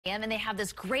And they have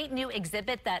this great new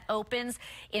exhibit that opens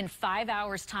in 5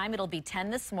 hours time. It'll be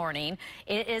 10 this morning.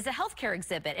 It is a healthcare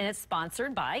exhibit, and it's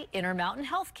sponsored by Intermountain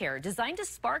Healthcare, designed to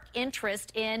spark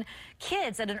interest in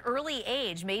kids at an early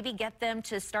age, maybe get them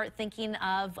to start thinking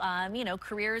of,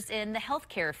 careers in the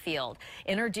healthcare field,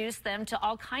 introduce them to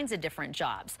all kinds of different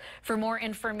jobs. For more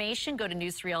information, go to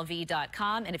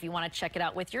news3lv.com, and if you want to check it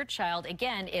out with your child,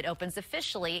 again, it opens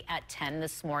officially at 10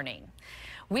 this morning.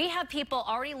 We have people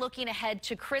already looking ahead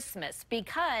to Christmas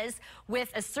because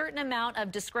with a certain amount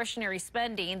of discretionary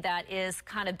spending that is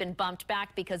kind of been bumped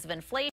back because of inflation,